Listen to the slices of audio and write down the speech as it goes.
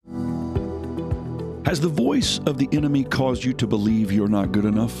Has the voice of the enemy caused you to believe you're not good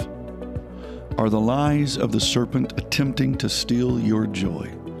enough? Are the lies of the serpent attempting to steal your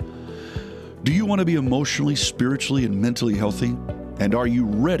joy? Do you want to be emotionally, spiritually, and mentally healthy? And are you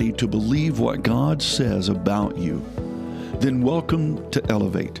ready to believe what God says about you? Then welcome to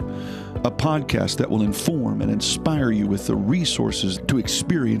Elevate, a podcast that will inform and inspire you with the resources to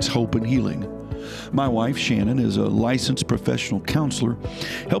experience hope and healing. My wife, Shannon, is a licensed professional counselor,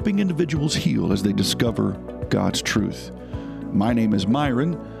 helping individuals heal as they discover God's truth. My name is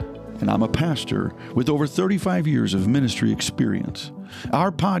Myron, and I'm a pastor with over 35 years of ministry experience.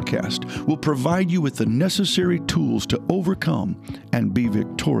 Our podcast will provide you with the necessary tools to overcome and be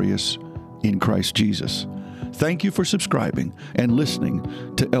victorious in Christ Jesus. Thank you for subscribing and listening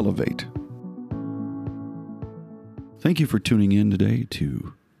to Elevate. Thank you for tuning in today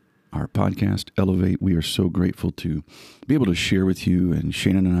to our podcast, Elevate. We are so grateful to be able to share with you, and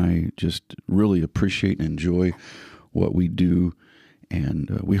Shannon and I just really appreciate and enjoy what we do,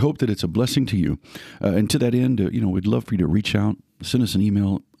 and we hope that it's a blessing to you. And to that end, we'd love for you to reach out, send us an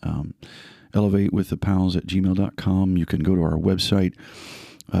email, elevatewiththepals@gmail.com. You can go to our website,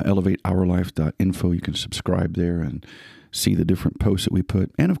 elevateourlife.info. You can subscribe there and see the different posts that we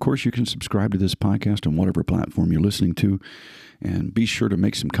put. And of course, you can subscribe to this podcast on whatever platform you're listening to. And be sure to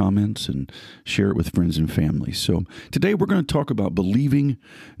make some comments and share it with friends and family. So today we're going to talk about Believing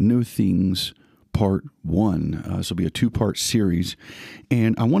New Things, Part 1. This will be a 2-part series.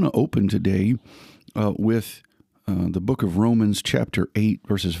 And I want to open today with the book of Romans, chapter 8,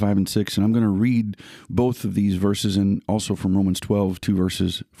 verses 5 and 6. And I'm going to read both of these verses and also from Romans 12, 2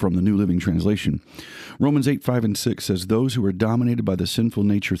 verses from the New Living Translation. Romans 8, 5 and 6 says, "Those who are dominated by the sinful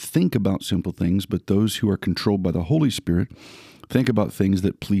nature think about simple things, but those who are controlled by the Holy Spirit think about things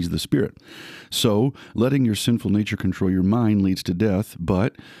that please the Spirit. So, letting your sinful nature control your mind leads to death,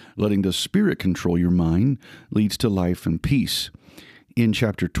 but letting the Spirit control your mind leads to life and peace." In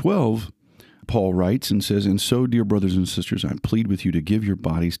chapter 12, Paul writes and says, "And so, dear brothers and sisters, I plead with you to give your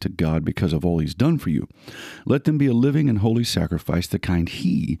bodies to God because of all He's done for you. Let them be a living and holy sacrifice, the kind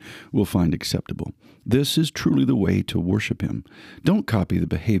He will find acceptable. This is truly the way to worship Him. Don't copy the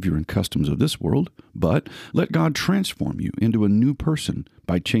behavior and customs of this world, but let God transform you into a new person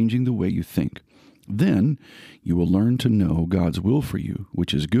by changing the way you think. Then you will learn to know God's will for you,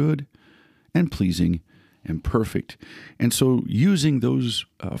 which is good and pleasing and perfect." And so using those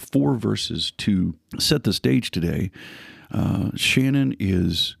 4 verses to set the stage today, Shannon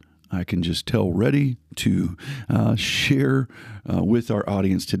is, I can just tell, ready to share with our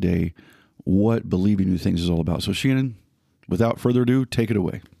audience today what Believing New Things is all about. So Shannon, without further ado, take it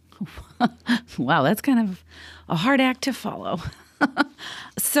away. Wow, that's kind of a hard act to follow.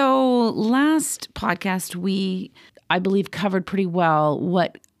 So last podcast, we, I believe, covered pretty well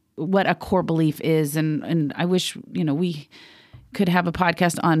what a core belief is. And I wish, we could have a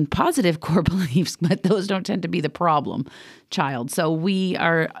podcast on positive core beliefs, but those don't tend to be the problem child. So we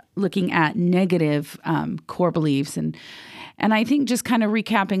are looking at negative core beliefs. And I think just kind of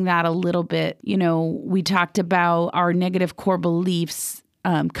recapping that a little bit, we talked about our negative core beliefs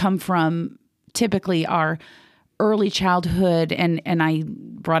come from typically our early childhood. And I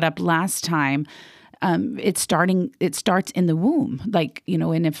brought up last time, it starts in the womb,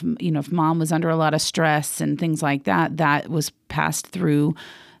 and if mom was under a lot of stress and things like that, that was passed through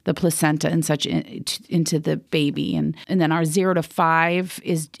the placenta and such into the baby, and then our 0 to 5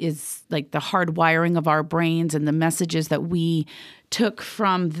 is like the hardwiring of our brains and the messages that we took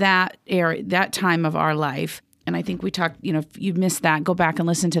from that era, that time of our life. And I think we talked, if you missed that, go back and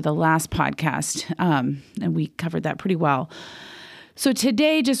listen to the last podcast, and we covered that pretty well. So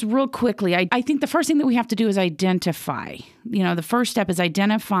today, just real quickly, I think the first thing that we have to do is identify. The first step is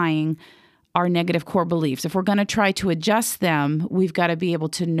identifying our negative core beliefs. If we're going to try to adjust them, we've got to be able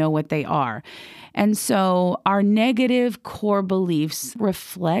to know what they are. And so our negative core beliefs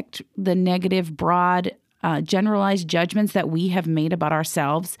reflect the negative, broad, generalized judgments that we have made about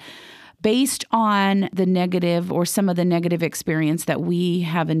ourselves based on the negative or some of the negative experience that we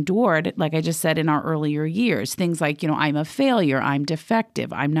have endured, like I just said, in our earlier years. Things like, I'm a failure, I'm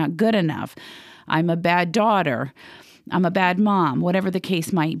defective, I'm not good enough, I'm a bad daughter, I'm a bad mom, whatever the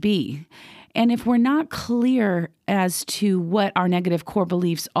case might be. And if we're not clear as to what our negative core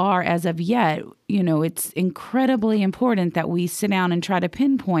beliefs are as of yet, it's incredibly important that we sit down and try to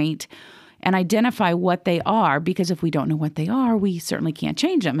pinpoint and identify what they are, because if we don't know what they are, we certainly can't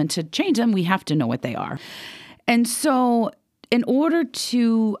change them. And to change them, we have to know what they are. And so in order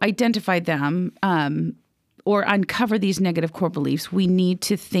to identify them or uncover these negative core beliefs, we need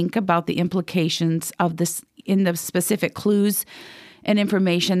to think about the implications of this in the specific clues and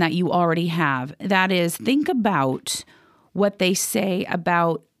information that you already have. That is, think about what they say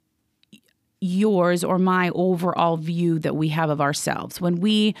about yours or my overall view that we have of ourselves. When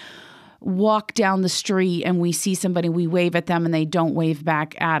we walk down the street and we see somebody, we wave at them and they don't wave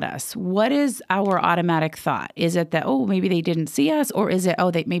back at us. What is our automatic thought? Is it that, oh, maybe they didn't see us? Or is it,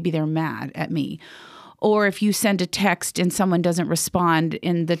 oh, maybe they're mad at me? Or if you send a text and someone doesn't respond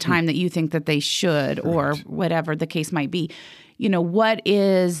in the time that you think that they should, or whatever the case might be, what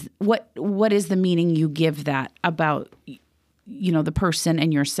is the meaning you give that about the person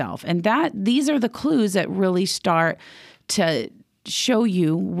and yourself? And these are the clues that really start to show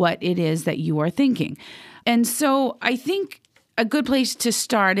you what it is that you are thinking. And so I think a good place to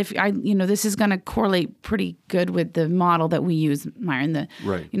start, this is going to correlate pretty good with the model that we use, Myron.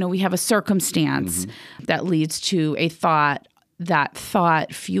 We have a circumstance that leads to a thought. That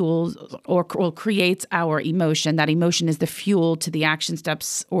thought fuels or creates our emotion. That emotion is the fuel to the action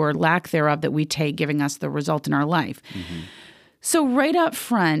steps or lack thereof that we take, giving us the result in our life. So right up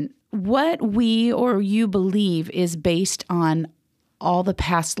front, what we or you believe is based on all the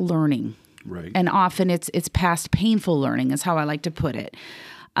past learning. Right. And often it's past painful learning is how I like to put it.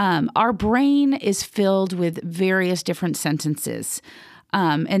 Our brain is filled with various different sentences.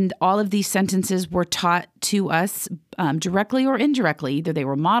 And all of these sentences were taught to us directly or indirectly. Either they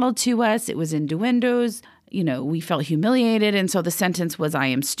were modeled to us, it was innuendos, we felt humiliated. And so the sentence was, I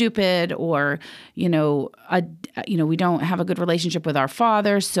am stupid, or, we don't have a good relationship with our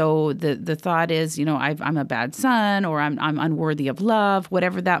father. So the thought is, I'm a bad son, or I'm unworthy of love,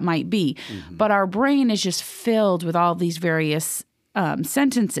 whatever that might be. But our brain is just filled with all these various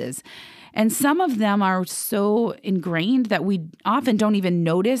sentences. And some of them are so ingrained that we often don't even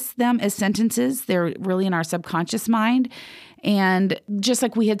notice them as sentences. They're really in our subconscious mind. And just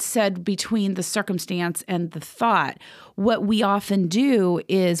like we had said between the circumstance and the thought, what we often do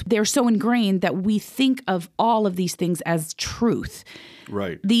is they're so ingrained that we think of all of these things as truth.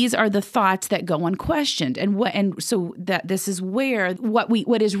 Right. These are the thoughts that go unquestioned. And so that this is where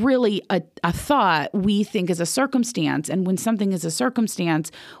what is really a thought we think is a circumstance. And when something is a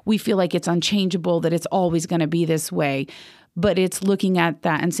circumstance, we feel like it's unchangeable, that it's always going to be this way. But it's looking at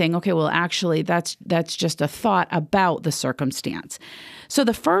that and saying, okay, well, actually, that's just a thought about the circumstance. So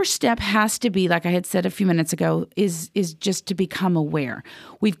the first step has to be, like I had said a few minutes ago, is just to become aware.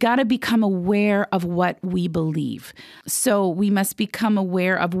 We've got to become aware of what we believe. So we must become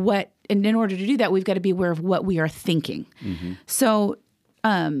aware of and in order to do that, we've got to be aware of what we are thinking. So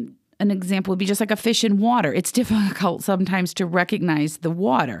an example would be just like a fish in water. It's difficult sometimes to recognize the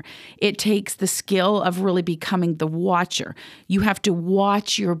water. It takes the skill of really becoming the watcher. You have to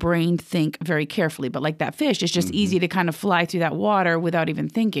watch your brain think very carefully. But like that fish, it's just easy to kind of fly through that water without even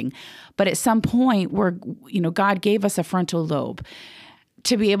thinking. But at some point where, God gave us a frontal lobe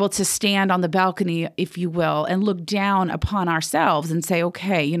to be able to stand on the balcony, if you will, and look down upon ourselves and say,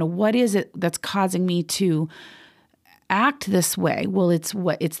 okay, what is it that's causing me to act this way? Well, it's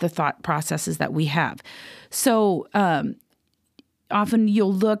the thought processes that we have. So often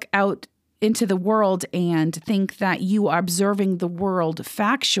you'll look out into the world and think that you are observing the world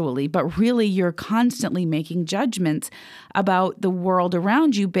factually, but really you're constantly making judgments about the world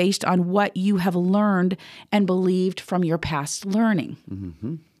around you based on what you have learned and believed from your past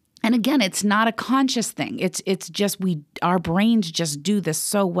learning. And again, it's not a conscious thing. It's just our brains just do this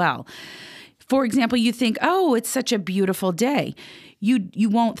so well. For example, you think, oh, it's such a beautiful day. You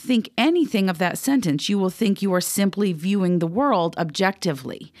won't think anything of that sentence. You will think you are simply viewing the world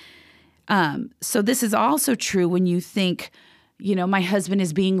objectively. So this is also true when you think, my husband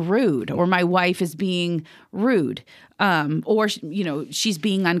is being rude, or my wife is being rude, or, she's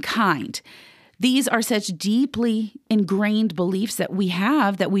being unkind. These are such deeply ingrained beliefs that we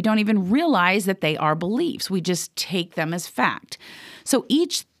have that we don't even realize that they are beliefs. We just take them as fact. So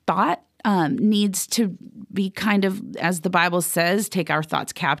each thought needs to be kind of, as the Bible says, take our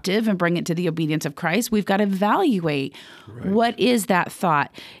thoughts captive and bring it to the obedience of Christ. We've got to evaluate what is that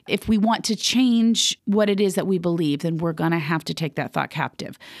thought. If we want to change what it is that we believe, then we're going to have to take that thought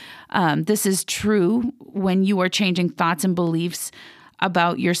captive. This is true when you are changing thoughts and beliefs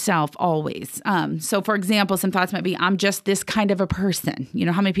about yourself always. So for example, some thoughts might be, I'm just this kind of a person.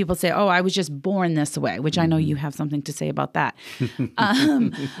 How many people say, oh, I was just born this way, which I know you have something to say about that.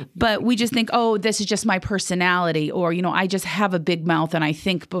 But we just think, oh, this is just my personality, or, I just have a big mouth and I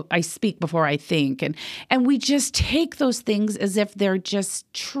speak before I think. And we just take those things as if they're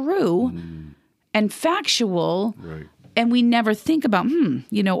just true and factual. Right. And we never think about,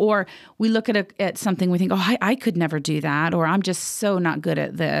 or we look at something, we think, oh, I could never do that, or I'm just so not good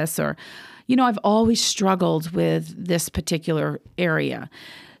at this, or, I've always struggled with this particular area.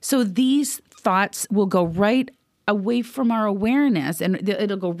 So these thoughts will go right away from our awareness, and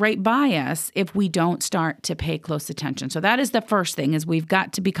it'll go right by us if we don't start to pay close attention. So that is the first thing, is we've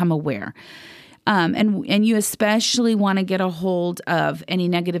got to become aware. And you especially want to get a hold of any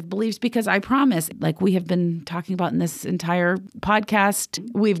negative beliefs, because I promise, like we have been talking about in this entire podcast,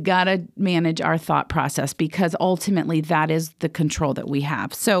 we've got to manage our thought process, because ultimately that is the control that we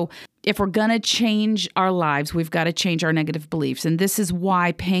have. So if we're going to change our lives, we've got to change our negative beliefs. And this is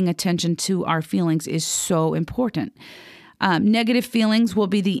why paying attention to our feelings is so important. Negative feelings will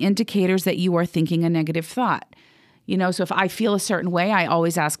be the indicators that you are thinking a negative thought. So if I feel a certain way, I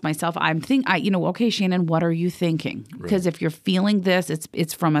always ask myself, okay, Shannon, what are you thinking? Because if you're feeling this,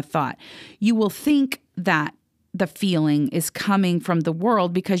 it's from a thought. You will think that the feeling is coming from the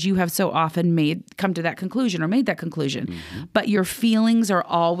world because you have so often come to that conclusion or made that conclusion. Mm-hmm. But your feelings are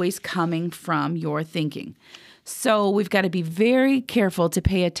always coming from your thinking. So we've got to be very careful to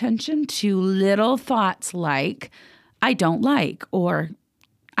pay attention to little thoughts like, I don't like, or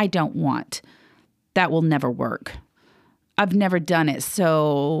I don't want. That will never work. I've never done it,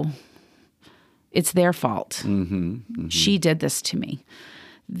 so it's their fault. Mm-hmm, mm-hmm. She did this to me.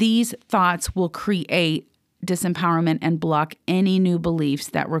 These thoughts will create disempowerment and block any new beliefs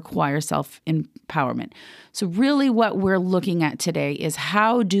that require self-empowerment. So really what we're looking at today is,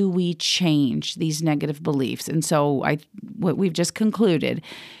 how do we change these negative beliefs? And so what we've just concluded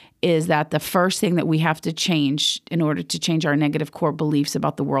is that the first thing that we have to change in order to change our negative core beliefs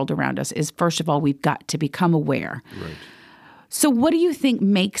about the world around us is, first of all, we've got to become aware. Right. So what do you think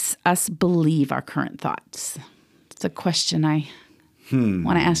makes us believe our current thoughts? It's a question I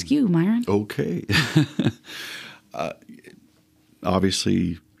want to ask you, Myron. Okay.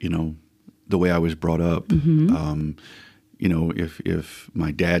 Obviously, the way I was brought up, mm-hmm. If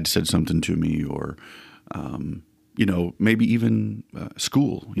my dad said something to me, or, maybe even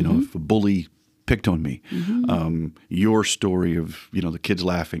school, mm-hmm. if a bully picked on me, mm-hmm. Your story of, the kids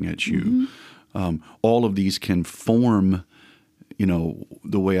laughing at you, mm-hmm. All of these can form,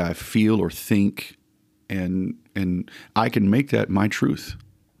 the way I feel or think, and I can make that my truth,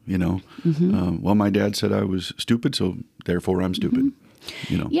 Mm-hmm. Well, my dad said I was stupid, so therefore I'm stupid,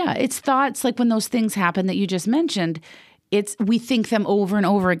 mm-hmm. Yeah, it's thoughts like when those things happen that you just mentioned, we think them over and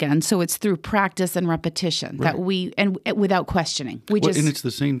over again. So it's through practice and repetition that without questioning. And it's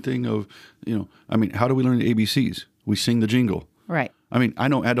the same thing of, how do we learn the ABCs? We sing the jingle. Right. I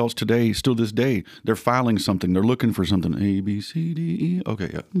know adults today, still this day, they're filing something, they're looking for something, A, B, C, D, E. Okay,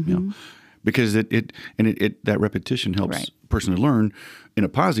 yeah, mm-hmm. Because that repetition helps a person to learn in a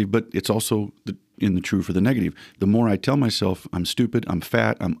positive, but it's also in the true for the negative. The more I tell myself I'm stupid, I'm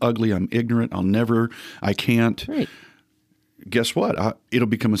fat, I'm ugly, I'm ignorant, I can't. Right. Guess what? It'll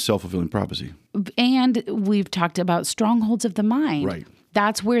become a self-fulfilling prophecy. And we've talked about strongholds of the mind. Right.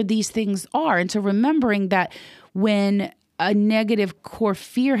 That's where these things are. And so remembering that when a negative core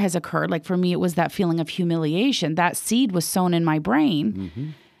fear has occurred, like for me, it was that feeling of humiliation, that seed was sown in my brain. Mm-hmm.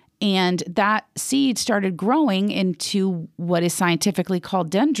 And that seed started growing into what is scientifically called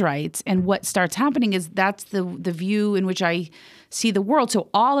dendrites. And what starts happening is that's the view in which I see the world. So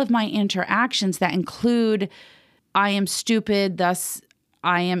all of my interactions that include, I am stupid, thus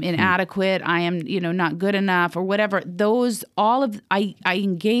I am inadequate, I am, not good enough, or whatever, I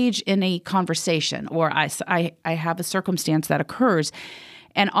engage in a conversation, or I have a circumstance that occurs.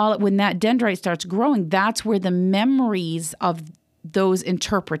 And when that dendrite starts growing, that's where the memories of those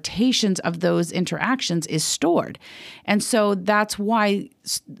interpretations of those interactions is stored. And so that's why,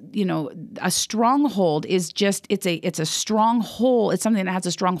 a stronghold is just, it's a stronghold. It's something that has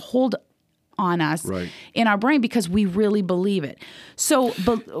a strong hold on us in our brain because we really believe it. So,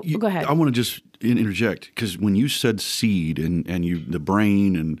 go ahead. I want to just interject, because when you said seed and the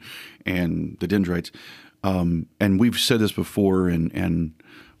brain and the dendrites, and we've said this before,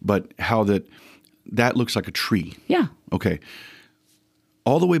 but how that looks like a tree. Yeah. Okay.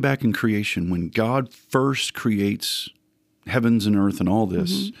 All the way back in creation, when God first creates heavens and earth and all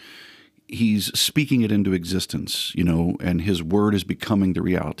this, mm-hmm. He's speaking it into existence, and his word is becoming the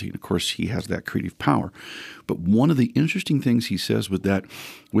reality. And of course, he has that creative power. But one of the interesting things he says with that,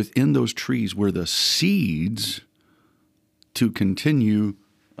 within those trees were the seeds to continue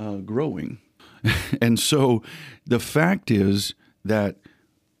growing. And so the fact is that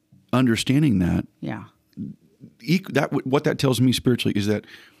understanding that, what that tells me spiritually is that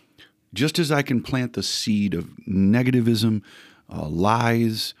just as I can plant the seed of negativism,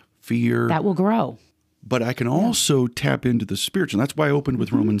 lies, fear, that will grow. But I can also tap into the spiritual. And that's why I opened with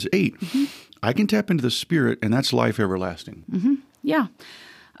mm-hmm. Romans 8. Mm-hmm. I can tap into the spirit, and that's life everlasting. Mm-hmm. Yeah.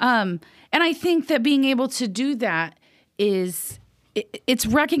 And I think that being able to do that it's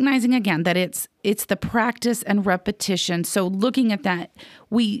recognizing again that it's the practice and repetition. So looking at that,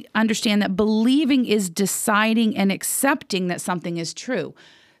 we understand that believing is deciding and accepting that something is true.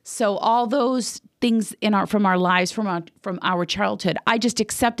 So all those things from our lives, from our childhood, I just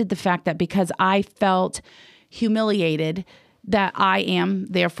accepted the fact that because I felt humiliated, that I am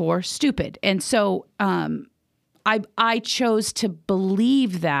therefore stupid. And so I chose to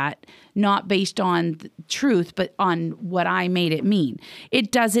believe that, not based on truth, but on what I made it mean. It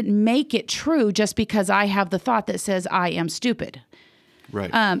doesn't make it true just because I have the thought that says I am stupid.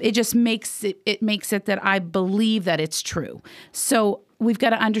 Right. It just makes it that I believe that it's true. So we've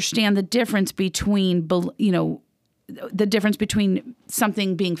got to understand the difference between, the difference between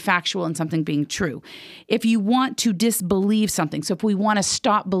something being factual and something being true. If you want to disbelieve something, so if we want to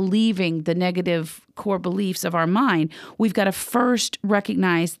stop believing the negative core beliefs of our mind, we've got to first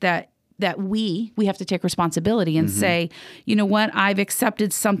recognize that we have to take responsibility and say, you know what, I've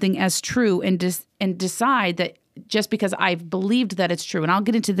accepted something as true and decide that just because I've believed that it's true. And I'll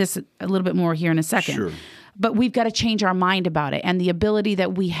get into this a little bit more here in a second. Sure. But we've got to change our mind about it. And the ability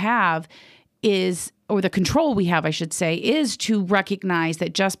that we have or the control we have, I should say, is to recognize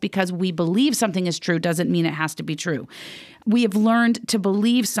that just because we believe something is true doesn't mean it has to be true. We have learned to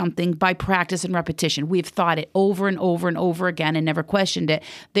believe something by practice and repetition. We've thought it over and over and over again and never questioned it.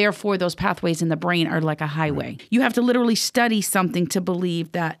 Therefore, those pathways in the brain are like a highway. Right. You have to literally study something to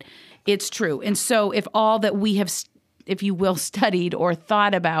believe that it's true. And so if all that we have, if you will, studied or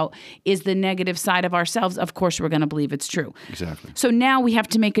thought about is the negative side of ourselves, of course we're going to believe it's true. Exactly. So now we have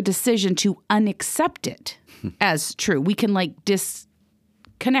to make a decision to unaccept it as true. We can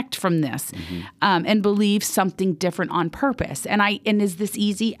disconnect from this and believe something different on purpose. And is this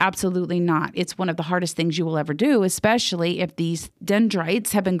easy? Absolutely not. It's one of the hardest things you will ever do, especially if these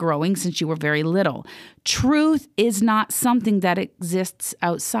dendrites have been growing since you were very little. Truth is not something that exists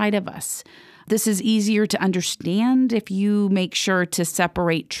outside of us. This is easier to understand if you make sure to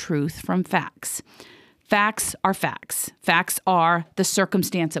separate truth from facts. Facts are facts. Facts are the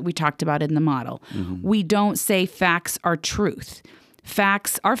circumstance that we talked about in the model. We don't say facts are truth.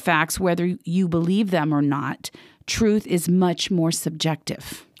 Facts are facts whether you believe them or not. Truth is much more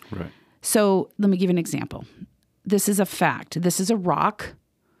subjective. Right. So let me give you an example. This is a fact. This is a rock.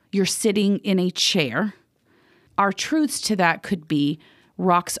 You're sitting in a chair. Our truths to that could be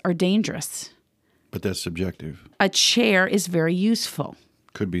rocks are dangerous. But that's subjective. A chair is very useful.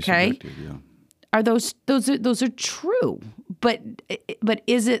 Could be subjective, yeah. Are those are true, but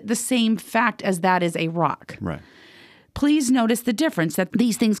is it the same fact as that is a rock? Right. Please notice the difference that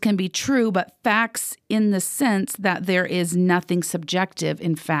these things can be true, but facts in the sense that there is nothing subjective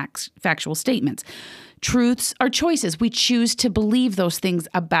in factual statements. Truths are choices. We choose to believe those things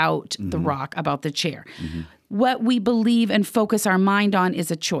about the rock, about the chair. What we believe and focus our mind on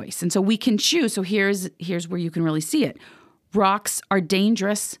is a choice. And so we can choose. So here's where you can really see it. Rocks are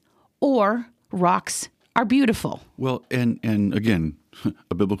dangerous or rocks are beautiful. Well, and again,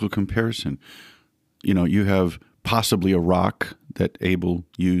 a biblical comparison. You have possibly a rock that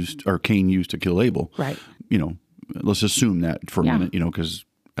Cain used to kill Abel. Right. Let's assume that for a minute, because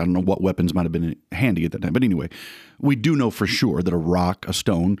I don't know what weapons might have been handy at that time. But anyway, we do know for sure that a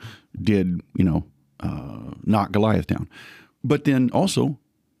stone did, knock Goliath down. But then also,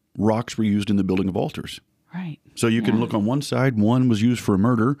 rocks were used in the building of altars. Right. So you can look on one side, one was used for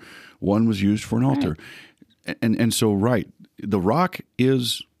murder, one was used for an altar. Right. And so, the rock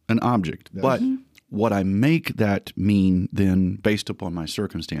is an object. But what I make that mean then based upon my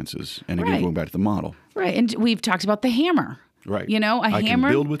circumstances, and again, going back to the model. Right. And we've talked about the hammer. Right. A I hammer.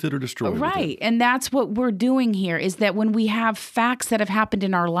 can build with it or destroy it. Right. And that's what we're doing here is that when we have facts that have happened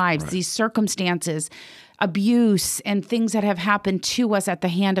in our lives, these circumstances, abuse, and things that have happened to us at the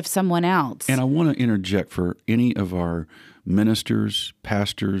hand of someone else. And I want to interject for any of our ministers,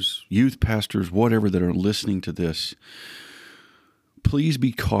 pastors, youth pastors, whatever, that are listening to this, please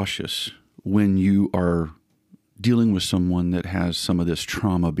be cautious when you are dealing with someone that has some of this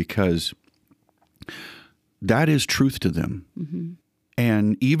trauma, because that is truth to them.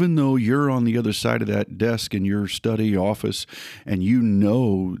 And even though you're on the other side of that desk in your study office and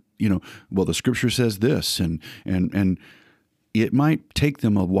well, the scripture says this, and it might take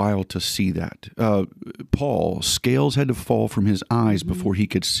them a while to see that. Paul, scales had to fall from his eyes before he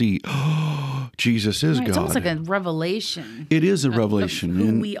could see, Jesus is God. It's almost like a revelation. It is a revelation. Of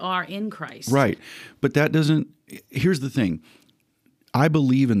who we are in Christ. Right. But that doesn't, here's the thing. I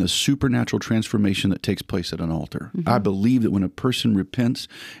believe in the supernatural transformation that takes place at an altar. I believe that when a person repents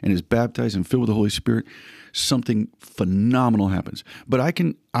and is baptized and filled with the Holy Spirit, something phenomenal happens. But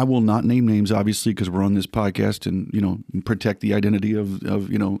I will not name names, obviously, because we're on this podcast and, protect the identity of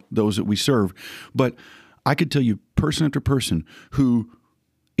those that we serve. But I could tell you person after person who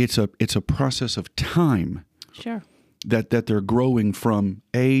it's a process of time. Sure. That they're growing from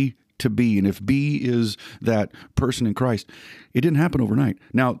A to B. And if B is that person in Christ, it didn't happen overnight.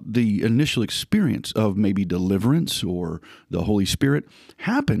 Now, the initial experience of maybe deliverance or the Holy Spirit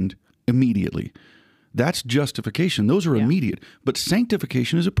happened immediately. That's justification. Those are immediate. But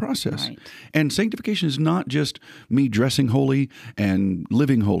sanctification is a process. Right. And sanctification is not just me dressing holy and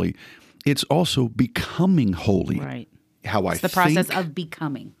living holy. It's also becoming holy. Right. How I It's the think. process of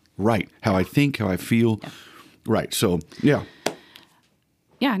becoming. Right. How I think, how I feel. Yeah. Right. So, yeah.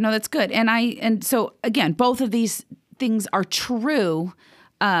 Yeah, no, that's good. And so again, both of these things are true,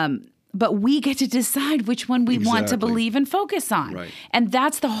 but we get to decide which one we want to believe and focus on. Right. And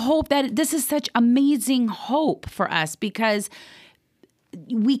that's the hope. That this is such amazing hope for us, because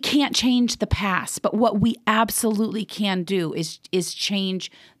we can't change the past, but what we absolutely can do is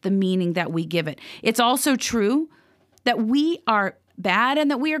change the meaning that we give it. It's also true that we are bad and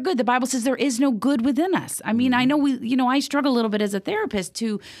that we are good. The Bible says there is no good within us. I mean, I know I struggle a little bit as a therapist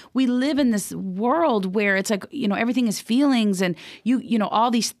we live in this world where it's like, everything is feelings and all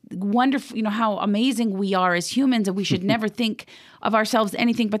these wonderful, how amazing we are as humans, and we should never think of ourselves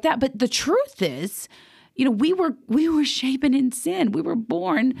anything but that. But the truth is, we were shapen in sin. We were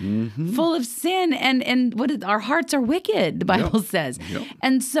born full of sin, and our hearts are wicked, the Bible says. Yep.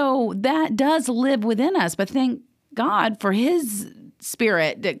 And so that does live within us, but thank God for His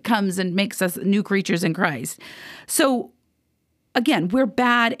Spirit that comes and makes us new creatures in Christ. So again, we're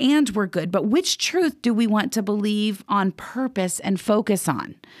bad and we're good, but which truth do we want to believe on purpose and focus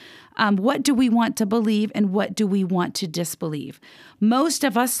on? What do we want to believe and what do we want to disbelieve? Most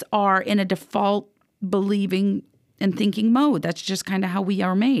of us are in a default believing and thinking mode. That's just kind of how we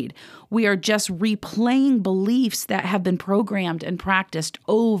are made. We are just replaying beliefs that have been programmed and practiced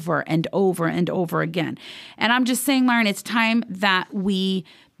over and over and over again. And I'm just saying, Myron, it's time that we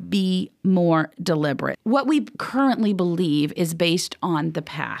be more deliberate. What we currently believe is based on the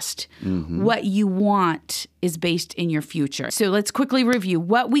past. What you want is based in your future. So let's quickly review.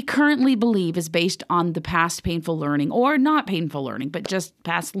 What we currently believe is based on the past painful learning, or not painful learning, but just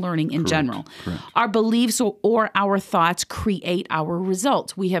past learning in general. Correct. Our beliefs or our thoughts create our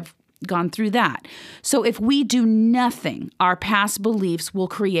results. We have gone through that. So if we do nothing, our past beliefs will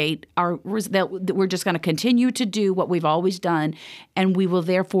create that we're just going to continue to do what we've always done, and we will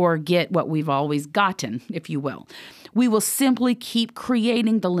therefore get what we've always gotten, if you will. We will simply keep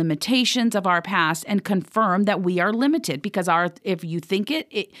creating the limitations of our past and confirm that we are limited, because if you think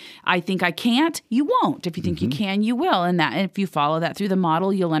I think I can't, you won't. If you think you can, you will. And if you follow that through the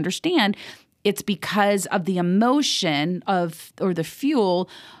model, you'll understand it's because of the emotion or the fuel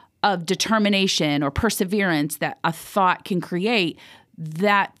of determination or perseverance that a thought can create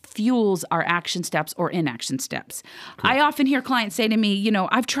that fuels our action steps or inaction steps. Cool. I often hear clients say to me,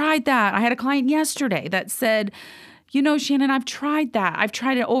 I've tried that. I had a client yesterday that said, Shannon, I've tried that. I've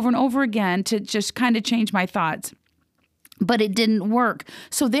tried it over and over again to just kind of change my thoughts, but it didn't work.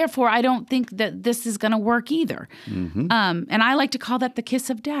 So therefore, I don't think that this is going to work either. And I like to call that the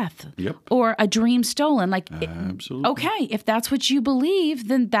kiss of death. Yep. Or a dream stolen. Absolutely. Okay, if that's what you believe,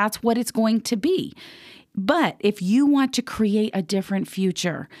 then that's what it's going to be. But if you want to create a different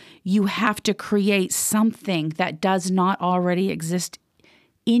future, you have to create something that does not already exist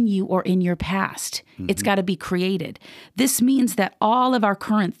in you or in your past. It's got to be created. This means that all of our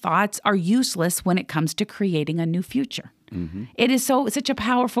current thoughts are useless when it comes to creating a new future. It is such a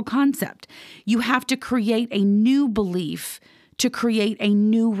powerful concept. You have to create a new belief to create a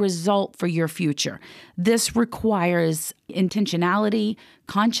new result for your future. This requires intentionality,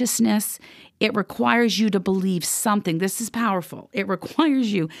 consciousness. It requires you to believe something. This is powerful. It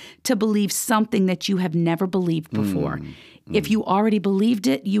requires you to believe something that you have never believed before. If you already believed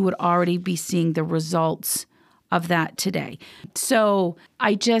it, you would already be seeing the results of that today. So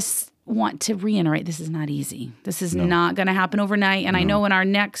I just want to reiterate, this is not easy. This is not going to happen overnight. And I know in our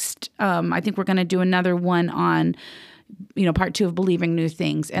next, I think we're going to do another one on, part 2 of believing new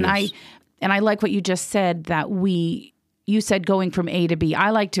things. And Yes. I like what you just said, that you said going from A to B.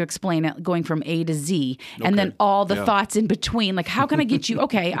 I like to explain it going from A to Z, and then all the thoughts in between. Like, how can I get you?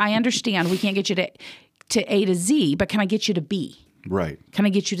 Okay, I understand we can't get you to A to Z, but can I get you to B? Right. Can I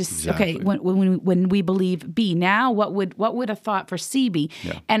get you to Exactly. okay? When we believe B, now what would a thought for C be?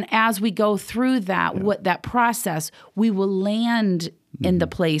 Yeah. And as we go through that, what that process, we will land in the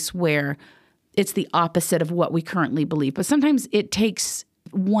place where it's the opposite of what we currently believe. But sometimes it takes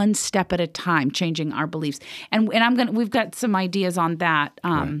one step at a time, changing our beliefs. And we've got some ideas on that,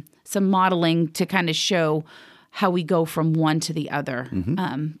 some modeling to kind of show how we go from one to the other.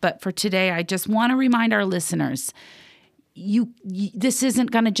 But for today, I just want to remind our listeners, this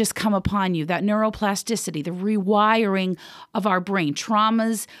isn't going to just come upon you. That neuroplasticity, the rewiring of our brain,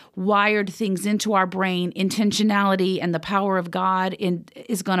 traumas wired things into our brain, intentionality and the power of God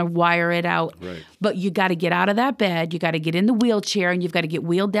is going to wire it out. Right. But you got to get out of that bed. You got to get in the wheelchair, and you've got to get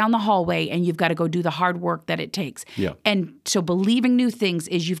wheeled down the hallway, and you've got to go do the hard work that it takes. Yeah. And so believing new things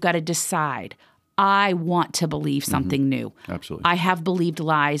is you've got to decide, I want to believe something new. Absolutely. I have believed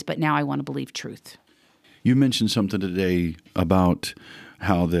lies, but now I want to believe truth. You mentioned something today about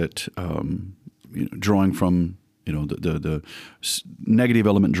how that drawing from the negative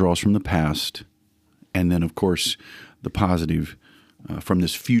element draws from the past, and then of course the positive from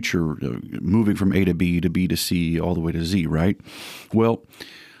this future, moving from A to B to C all the way to Z. Right? Well,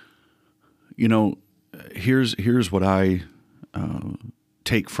 here's what I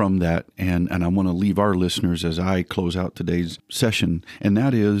take from that, and I want to leave our listeners as I close out today's session, and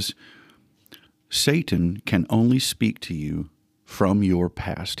that is, Satan can only speak to you from your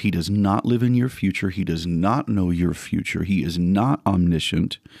past. He does not live in your future. He does not know your future. He is not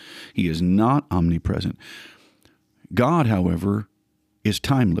omniscient. He is not omnipresent. God, however, is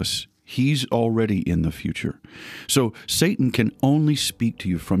timeless. He's already in the future. So Satan can only speak to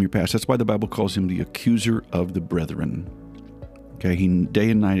you from your past. That's why the Bible calls him the accuser of the brethren. Okay, he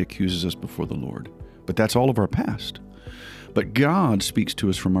day and night accuses us before the Lord. But that's all of our past. But God speaks to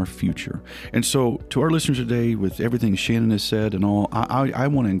us from our future. And so to our listeners today, with everything Shannon has said and all, I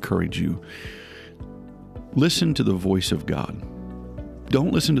want to encourage you. Listen to the voice of God.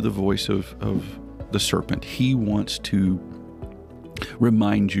 Don't listen to the voice of the serpent. He wants to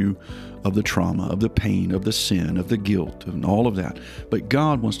remind you of the trauma, of the pain, of the sin, of the guilt, and all of that. But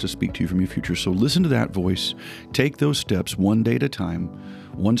God wants to speak to you from your future. So listen to that voice. Take those steps one day at a time,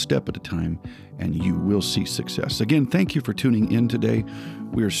 one step at a time, and you will see success. Again, thank you for tuning in today.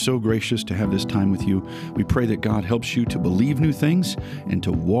 We are so gracious to have this time with you. We pray that God helps you to believe new things and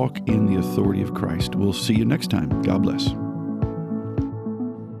to walk in the authority of Christ. We'll see you next time. God bless.